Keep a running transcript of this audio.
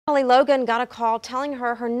Logan got a call telling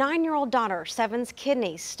her her 9-year-old daughter, Seven's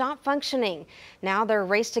kidneys stopped functioning. Now their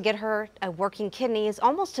race to get her a working kidney is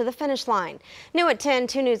almost to the finish line. New at 10,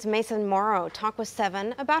 2 News' Mason Morrow talked with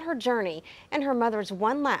Seven about her journey and her mother's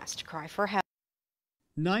one last cry for help.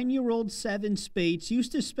 9-year-old Seven Spates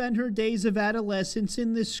used to spend her days of adolescence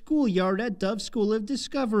in the schoolyard at Dove School of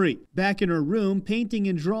Discovery. Back in her room, painting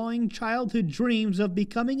and drawing childhood dreams of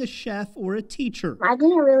becoming a chef or a teacher. I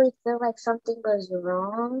didn't really feel like something was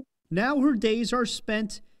wrong. Now her days are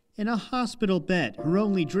spent in a hospital bed. Her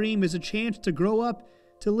only dream is a chance to grow up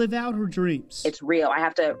to live out her dreams. It's real. I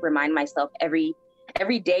have to remind myself every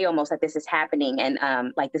day almost that this is happening and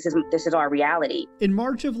like this is our reality. In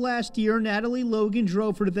March of last year, Natalie Logan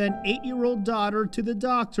drove her then 8-year-old daughter to the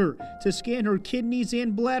doctor to scan her kidneys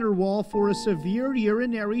and bladder wall for a severe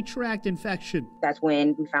urinary tract infection. That's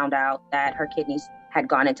when we found out that her kidneys had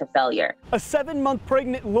gone into failure. A 7-month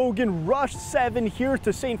pregnant Logan rushed Seven here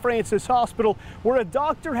to St. Francis Hospital, where a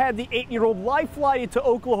doctor had the 8-year-old life-flighted to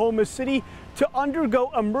Oklahoma City to undergo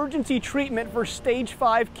emergency treatment for stage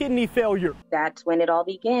 5 kidney failure. That's when it all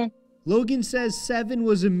began. Logan says Seven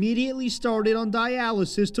was immediately started on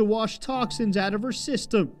dialysis to wash toxins out of her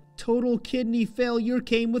system. Total kidney failure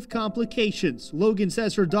came with complications. Logan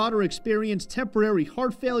says her daughter experienced temporary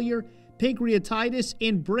heart failure, pancreatitis,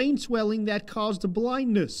 and brain swelling that caused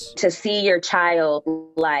blindness. To see your child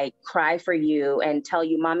like cry for you and tell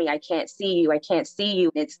you, "Mommy, I can't see you, I can't see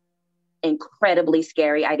you," it's incredibly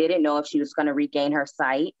scary. I didn't know if she was going to regain her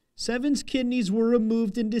sight. Seven's kidneys were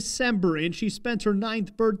removed in December, and she spent her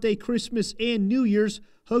 9th birthday, Christmas, and New Year's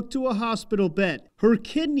hooked to a hospital bed. Her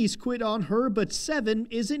kidneys quit on her, but Seven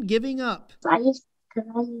isn't giving up. I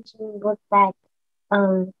usually look back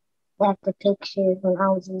at the pictures when I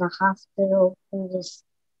was in the hospital and just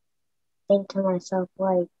think to myself,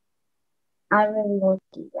 like, I really want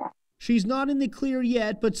to do that. She's not in the clear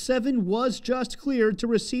yet, but Seven was just cleared to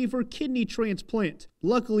receive her kidney transplant.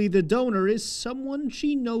 Luckily, the donor is someone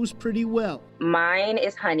she knows pretty well. Mine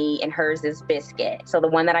is Honey and hers is Biscuit. So the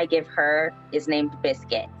one that I give her is named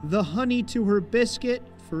Biscuit. The honey to her Biscuit,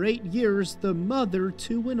 for 8 years, the mother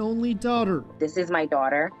to an only daughter. This is my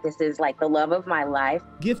daughter. This is like the love of my life.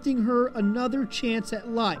 Gifting her another chance at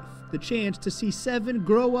life, the chance to see Seven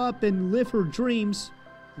grow up and live her dreams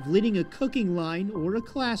of leading a cooking line or a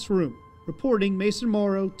classroom. Reporting, Mason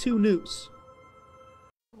Morrow, 2 News.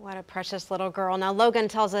 What a precious little girl. Now, Logan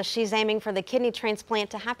tells us she's aiming for the kidney transplant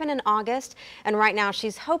to happen in August, and right now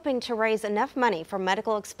she's hoping to raise enough money for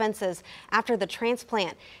medical expenses after the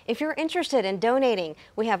transplant. If you're interested in donating,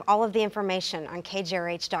 we have all of the information on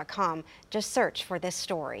kjrh.com. Just search for this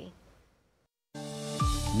story.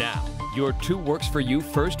 Now, your 2 Works For You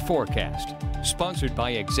First forecast, sponsored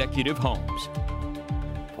by Executive Homes.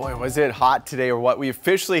 Boy, was it hot today, or what? We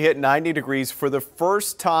officially hit 90 degrees for the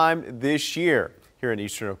first time this year here in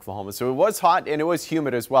eastern Oklahoma. So it was hot and it was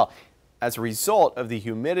humid as well. As a result of the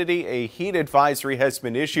humidity, a heat advisory has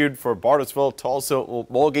been issued for Bartlesville, Tulsa,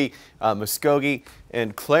 Mulgee, Muskogee,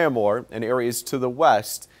 and Claremore, and areas to the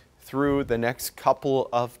west through the next couple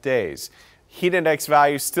of days. Heat index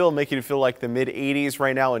values still making it feel like the mid-80s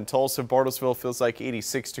right now in Tulsa. Bartlesville feels like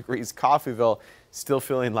 86 degrees. Coffeyville still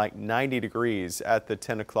feeling like 90 degrees at the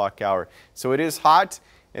 10 o'clock hour. So it is hot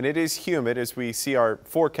and it is humid as we see our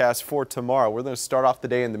forecast for tomorrow. We're going to start off the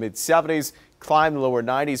day in the mid-70s, climb the lower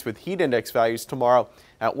 90s with heat index values tomorrow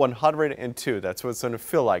at 102. That's what it's going to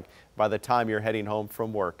feel like by the time you're heading home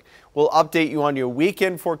from work. We'll update you on your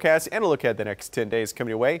weekend forecast and a look at the next 10 days coming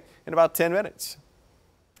your way in about 10 minutes.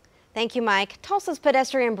 Thank you, Mike. Tulsa's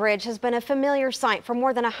pedestrian bridge has been a familiar sight for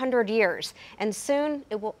more than 100 years, and soon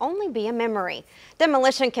it will only be a memory.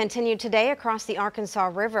 Demolition continued today across the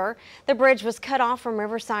Arkansas River. The bridge was cut off from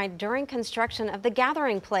Riverside during construction of the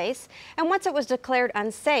Gathering Place, and once it was declared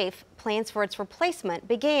unsafe, plans for its replacement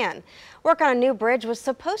began. Work on a new bridge was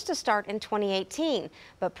supposed to start in 2018,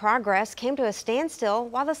 but progress came to a standstill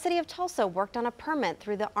while the city of Tulsa worked on a permit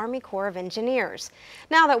through the Army Corps of Engineers.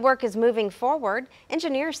 Now that work is moving forward,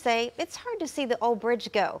 engineers say it's hard to see the old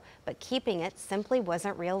bridge go, but keeping it simply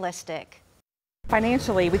wasn't realistic.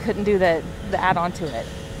 Financially, we couldn't do the add-on to it.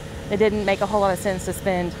 It didn't make a whole lot of sense to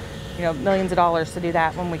spend, millions of dollars to do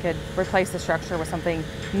that when we could replace the structure with something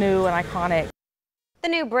new and iconic. The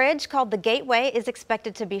new bridge, called the Gateway, is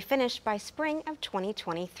expected to be finished by spring of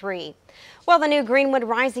 2023. Well, the new Greenwood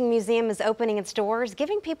Rising Museum is opening its doors,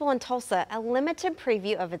 giving people in Tulsa a limited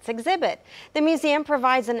preview of its exhibit. The museum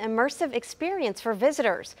provides an immersive experience for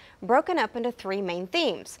visitors, broken up into three main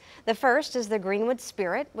themes. The first is the Greenwood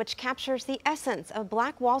Spirit, which captures the essence of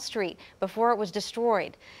Black Wall Street before it was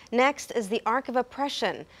destroyed. Next is the Arc of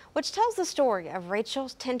Oppression, which tells the story of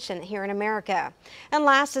Rachel's tension here in America. And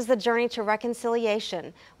last is the Journey to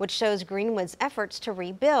Reconciliation, which shows Greenwood's efforts to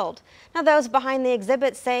rebuild. Now, those behind the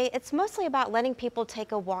exhibit say it's mostly about letting people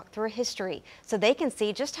take a walk through history so they can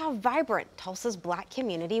see just how vibrant Tulsa's Black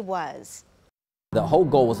community was. The whole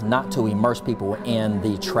goal was not to immerse people in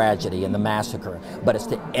the tragedy and the massacre, but it's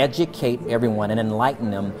to educate everyone and enlighten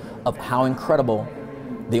them of how incredible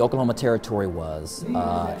the Oklahoma Territory was,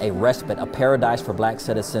 a respite, a paradise for Black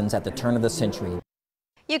citizens at the turn of the century.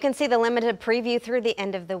 You can see the limited preview through the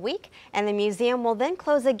end of the week, and the museum will then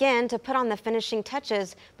close again to put on the finishing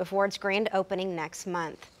touches before its grand opening next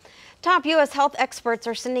month. Top U.S. health experts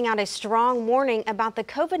are sending out a strong warning about the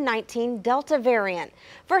COVID-19 Delta variant.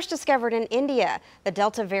 First discovered in India, the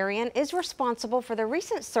Delta variant is responsible for the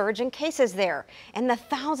recent surge in cases there and the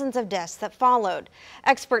thousands of deaths that followed.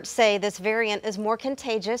 Experts say this variant is more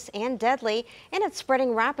contagious and deadly, and it's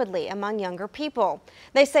spreading rapidly among younger people.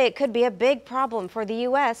 They say it could be a big problem for the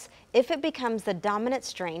U.S. if it becomes the dominant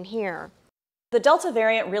strain here. The Delta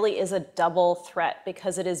variant really is a double threat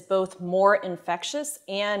because it is both more infectious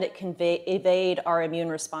and it can evade our immune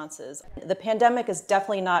responses. The pandemic is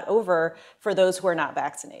definitely not over for those who are not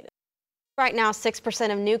vaccinated. Right now,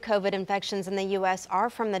 6% of new COVID infections in the U.S. are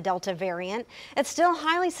from the Delta variant. It's still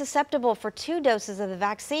highly susceptible for 2 doses of the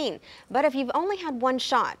vaccine. But if you've only had 1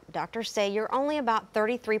 shot, doctors say you're only about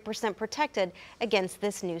 33% protected against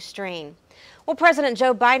this new strain. Well, President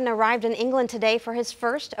Joe Biden arrived in England today for his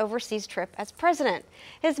first overseas trip as president.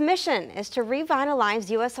 His mission is to revitalize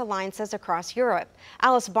U.S. alliances across Europe.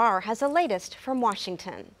 Alice Barr has the latest from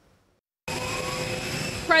Washington.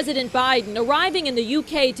 President Biden arriving in the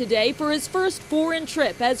UK today for his first foreign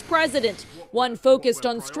trip as president, one focused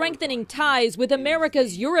on strengthening ties with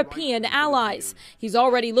America's European allies. He's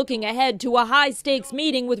already looking ahead to a high-stakes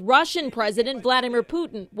meeting with Russian President Vladimir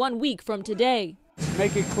Putin 1 week from today.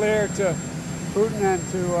 Make it clear to Putin and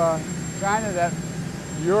to China that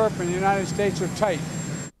Europe and the United States are tight.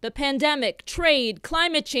 The pandemic, trade,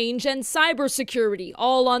 climate change, and cybersecurity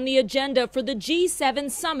all on the agenda for the G7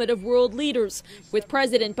 summit of world leaders, with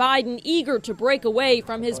President Biden eager to break away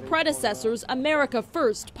from his predecessor's America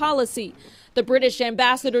First policy. The British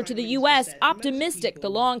ambassador to the U.S. optimistic the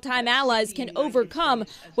longtime allies can overcome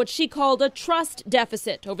what she called a trust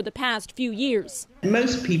deficit over the past few years.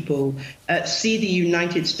 Most people see the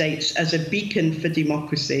United States as a beacon for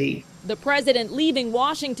democracy. The president leaving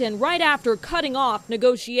Washington right after cutting off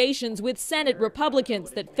negotiations with Senate Republicans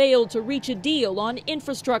that failed to reach a deal on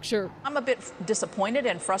infrastructure. I'm a bit disappointed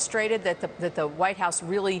and frustrated that the White House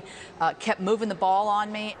really kept moving the ball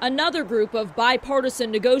on me. Another group of bipartisan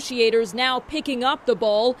negotiators now picking up the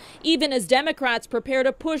ball, even as Democrats prepare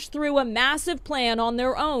to push through a massive plan on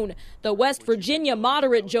their own. The West Virginia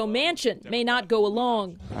moderate Joe Manchin may not go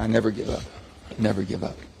along. I never give up. Never give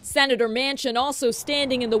up. Senator Manchin also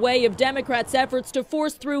standing in the way of Democrats' efforts to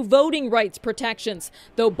force through voting rights protections,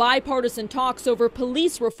 though bipartisan talks over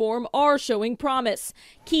police reform are showing promise.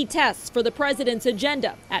 Key tests for the president's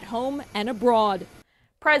agenda at home and abroad.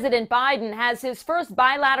 President Biden has his first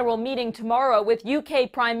bilateral meeting tomorrow with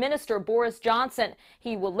UK Prime Minister Boris Johnson.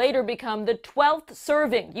 He will later become the 12th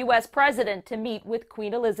serving U.S. president to meet with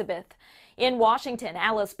Queen Elizabeth. In Washington,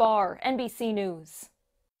 Alice Barr, NBC News.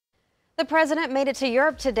 The president made it to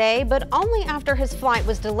Europe today, but only after his flight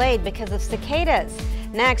was delayed because of cicadas.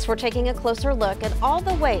 Next, we're taking a closer look at all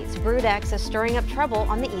the ways Brood X is stirring up trouble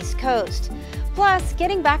on the East Coast. Plus,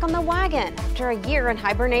 getting back on the wagon after a year in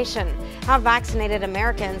hibernation. How vaccinated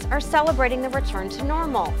Americans are celebrating the return to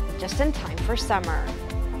normal, just in time for summer.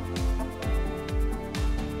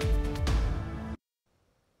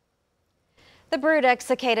 The Brood X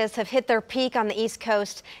cicadas have hit their peak on the East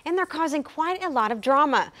Coast, and they're causing quite a lot of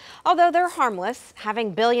drama. Although they're harmless,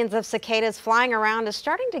 having billions of cicadas flying around is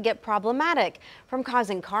starting to get problematic, from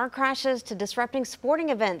causing car crashes to disrupting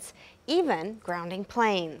sporting events, even grounding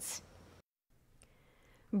planes.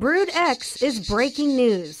 Brood X is breaking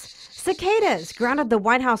news. Cicadas grounded the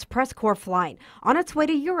White House press corps flight on its way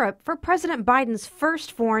to Europe for President Biden's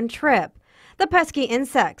first foreign trip. The pesky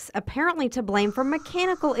insects apparently to blame for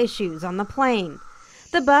mechanical issues on the plane.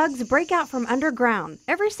 The bugs break out from underground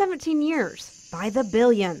every 17 years by the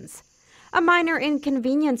billions. A minor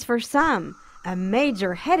inconvenience for some, a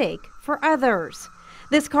major headache for others.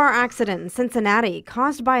 This car accident in Cincinnati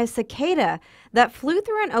caused by a cicada that flew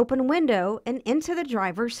through an open window and into the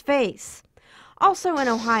driver's face. Also in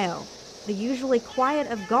Ohio, the usually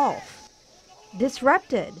quiet of golf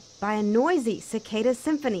disrupted by a noisy cicada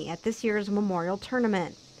symphony at this year's Memorial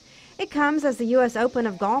Tournament. It comes as the U.S. Open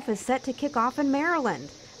of Golf is set to kick off in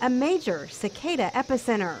Maryland, a major cicada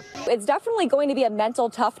epicenter. It's definitely going to be a mental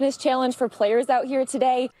toughness challenge for players out here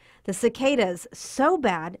today. The cicadas so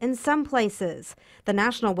bad in some places. The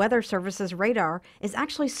National Weather Service's radar is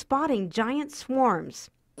actually spotting giant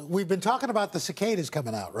swarms. We've been talking about the cicadas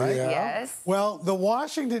coming out, right? Yeah. Yes. Well, the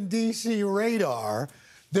Washington, D.C. radar,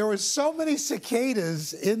 there were so many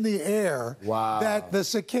cicadas in the air that the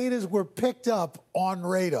cicadas were picked up on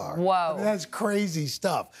radar. Whoa. I mean, that's crazy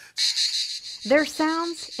stuff. Their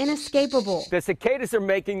sounds inescapable. The cicadas are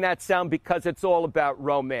making that sound because it's all about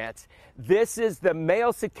romance. This is the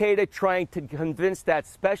male cicada trying to convince that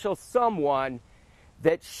special someone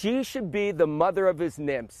that she should be the mother of his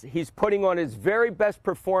nymphs. He's putting on his very best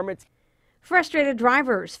performance. Frustrated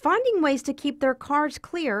drivers finding ways to keep their cars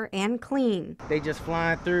clear and clean. They just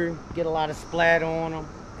flying through, get a lot of splatter on them,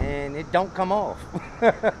 and it don't come off.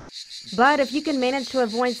 But if you can manage to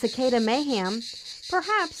avoid cicada mayhem,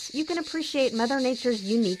 perhaps you can appreciate Mother Nature's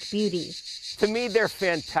unique beauty. To me, they're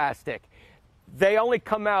fantastic. They only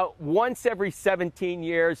come out once every 17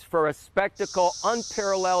 years for a spectacle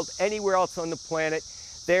unparalleled anywhere else on the planet.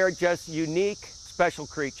 They are just unique, special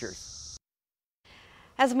creatures.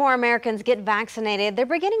 As more Americans get vaccinated, they're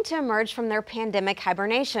beginning to emerge from their pandemic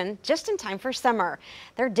hibernation just in time for summer.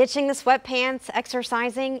 They're ditching the sweatpants,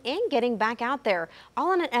 exercising, and getting back out there,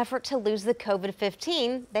 all in an effort to lose the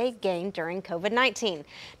COVID-15 they gained during COVID-19.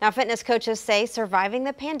 Now, fitness coaches say surviving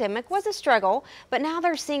the pandemic was a struggle, but now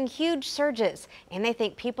they're seeing huge surges, and they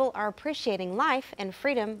think people are appreciating life and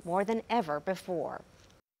freedom more than ever before.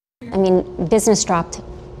 I mean, business dropped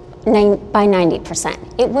by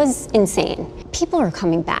 90%. It was insane. People are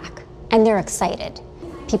coming back and they're excited.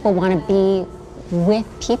 People want to be with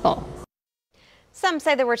people. Some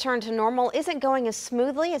say the return to normal isn't going as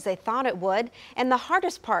smoothly as they thought it would, and the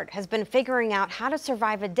hardest part has been figuring out how to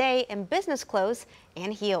survive a day in business clothes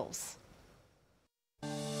and heels.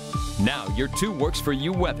 Now, your 2 Works For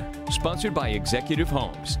You weather, sponsored by Executive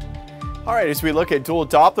Homes. All right, as we look at dual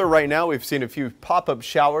Doppler right now, we've seen a few pop-up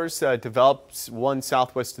showers develop. One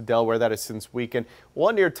southwest of Delaware, that has since weakened.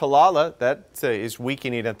 One near Talala, that is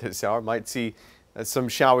weakening at this hour. Might see some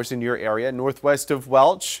showers in your area. Northwest of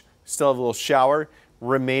Welch, still have a little shower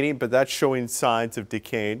remaining, but that's showing signs of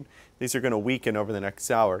decaying. These are going to weaken over the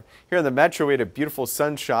next hour. Here in the metro, we had a beautiful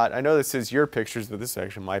sunshot. I know this is your pictures, but this is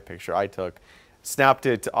actually my picture I took. Snapped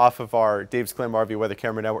it off of our Dave's Clam RV Weather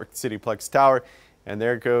Camera Network Cityplex Tower. And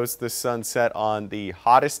there goes the sunset on the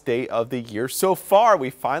hottest day of the year so far.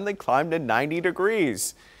 We finally climbed to 90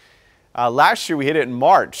 degrees. Last year we hit it in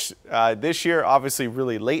March. This year, obviously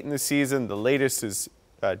really late in the season. The latest is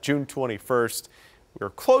June 21st. We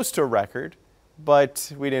were close to a record,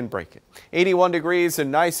 but we didn't break it. 81 degrees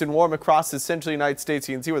and nice and warm across the central United States.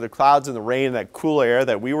 You can see where the clouds and the rain, that cool air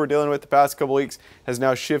that we were dealing with the past couple weeks has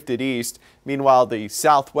now shifted east. Meanwhile, the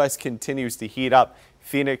southwest continues to heat up.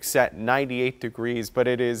 Phoenix at 98 degrees, but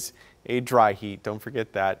it is a dry heat. Don't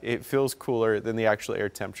forget that. It feels cooler than the actual air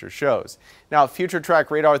temperature shows. Now, future track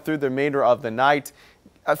radar through the remainder of the night.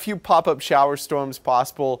 A few pop-up shower storms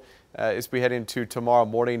possible as we head into tomorrow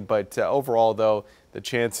morning, but overall, though, the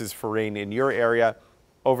chances for rain in your area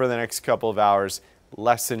over the next couple of hours,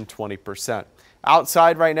 less than 20%.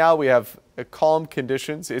 Outside right now, we have calm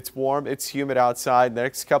conditions. It's warm, it's humid outside. The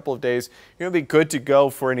next couple of days, you're going to be good to go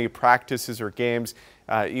for any practices or games.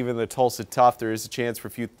 Even the Tulsa Tough, there is a chance for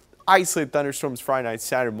a few isolated thunderstorms Friday night,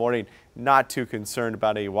 Saturday morning. Not too concerned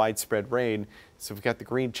about any widespread rain. So we've got the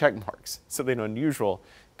green check marks, something unusual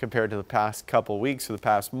compared to the past couple of weeks or the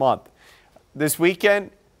past month. This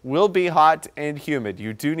weekend will be hot and humid.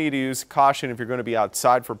 You do need to use caution if you're going to be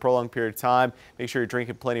outside for a prolonged period of time. Make sure you're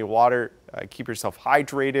drinking plenty of water. Keep yourself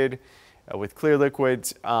hydrated with clear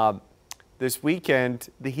liquids. This weekend,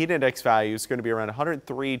 the heat index value is going to be around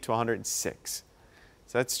 103 to 106.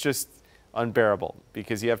 So that's just unbearable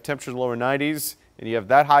because you have temperatures in the lower 90s and you have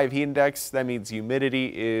that high of heat index. That means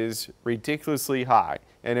humidity is ridiculously high,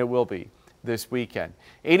 and it will be this weekend.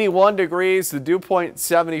 81 degrees, the dew point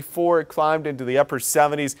 74, it climbed into the upper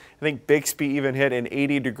 70s. I think Bixby even hit an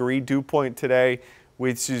 80-degree dew point today,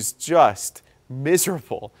 which is just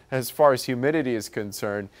miserable as far as humidity is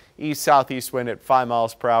concerned. East-southeast wind at 5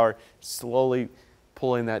 miles per hour, slowly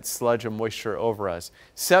pulling that sludge of moisture over us.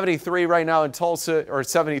 73 right now in Tulsa, or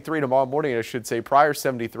 73 tomorrow morning, I should say. Prior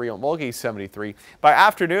 73 on Mulkey, 73. By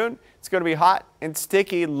afternoon, it's going to be hot and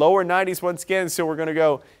sticky, lower 90s once again. So we're going to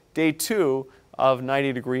go day 2 of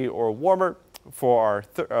 90 degree or warmer for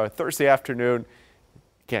our Thursday afternoon.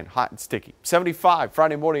 Again, hot and sticky. 75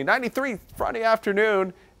 Friday morning, 93 Friday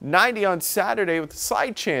afternoon, 90 on Saturday with a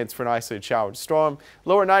slight chance for an isolated shower and storm.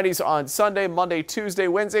 Lower 90s on Sunday, Monday, Tuesday,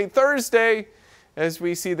 Wednesday, Thursday. As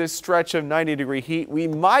we see this stretch of 90-degree heat, we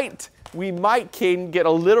might, Caden, get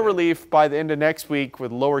a little relief by the end of next week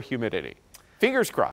with lower humidity. Fingers crossed.